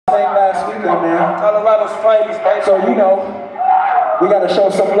Rico, man. Colorado's famous, baby. So, you know, we gotta show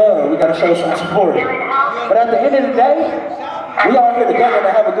some love. We gotta show some support. But at the end of the day, we all here together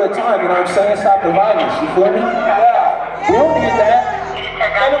to have a good time, you know what I'm saying? Stop the violence, you feel me? Yeah. We don't need that.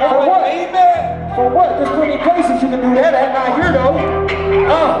 For what? For what? There's plenty of places you can do that. That's not here, though.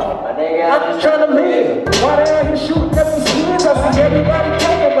 I'm just trying to live. Why they out here shooting up these kids? I see everybody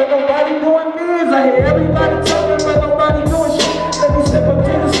talking, but nobody doing biz. I hear everybody talking, but nobody doing shit. Let me step up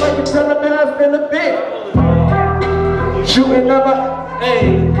to this mic and tell them that I feel a bit. Shooting up my, hey,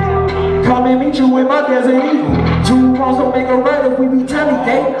 come and meet you with my desert eagle. Two wrongs don't make a right if we be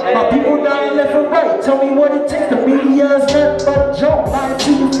gay. My people dying left and right. Tell me what it takes. The media is nothing but a joke. Lying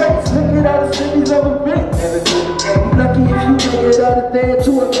to your face. Look at all the cities of a bit. Lucky if you make it out of there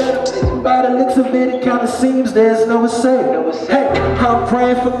to a better place. By the looks of it, it kinda seems there's no say. Hey, I'm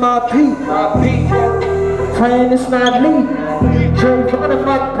praying for my people. Praying it's not me. Trayvon and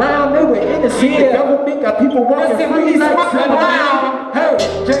Mike Brown, they were innocent. The government got people walking free like Brown. Hey,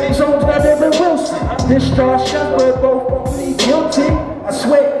 James Jones got David Wilson. Discharged shots, but both plead guilty. I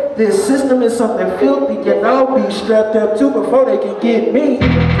swear, this system is something filthy, and I'll be strapped up too before they can get me.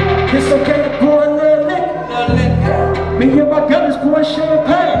 It's okay to pour a little liquor. Me and my gun is pouring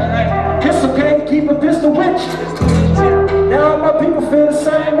champagne. It's okay to keep a pistol with you. Now my people feel the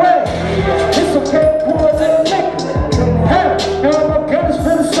same way. It's okay to pour a little liquor. Hey, now my gun is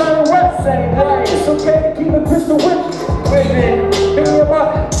feel the same way. It's okay to keep a pistol with you. Me and my,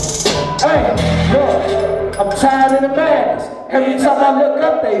 hey, yo, I'm tired of the madness. Every time I look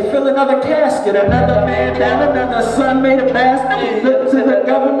up, they fill another casket. Another man down, another son made a basket. We look to the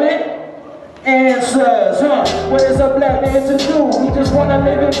government. Answers, what is a black man to do? We just wanna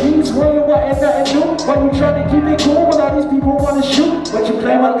live in peace, we ain't wanting nothing new. Why you trying to keep it cool when all these people wanna shoot? But you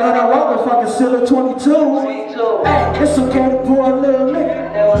claim I got a rock if I can seal a 22. Hey, it's okay to pour a little liquor.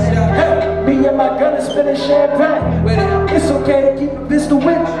 Hey, me and my gun is spinning champagne. It's okay to keep a pistol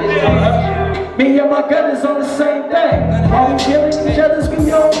with me. Me and my gun is on the same thing. While we killing each other's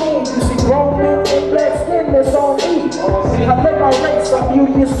we on me. You see grown men in black skin that's on me. I play my race on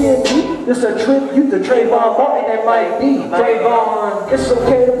beauty and skin deep. This a tribute to Trayvon Martin and Mike D. Trayvon, it's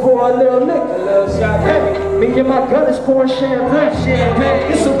okay to pour a little liquor. Hey, me and my gun is pouring champagne.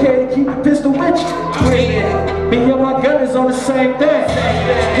 It's okay to keep a pistol with you. Me and my gun is on the same thing.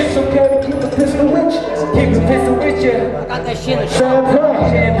 It's okay to keep a pistol with you. Keep a pistol with you. I got that shit.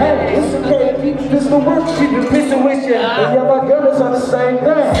 Champagne. Hey, it's okay to keep a pistol with you. Keep a pistol with you. Me and my gun is on the same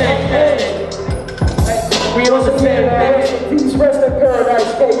thing. We on the man. Peace, rest in paradise.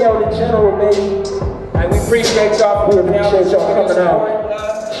 Stay out in general, baby. We appreciate y'all. We appreciate y'all coming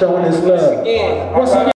out, showing this love. Once again.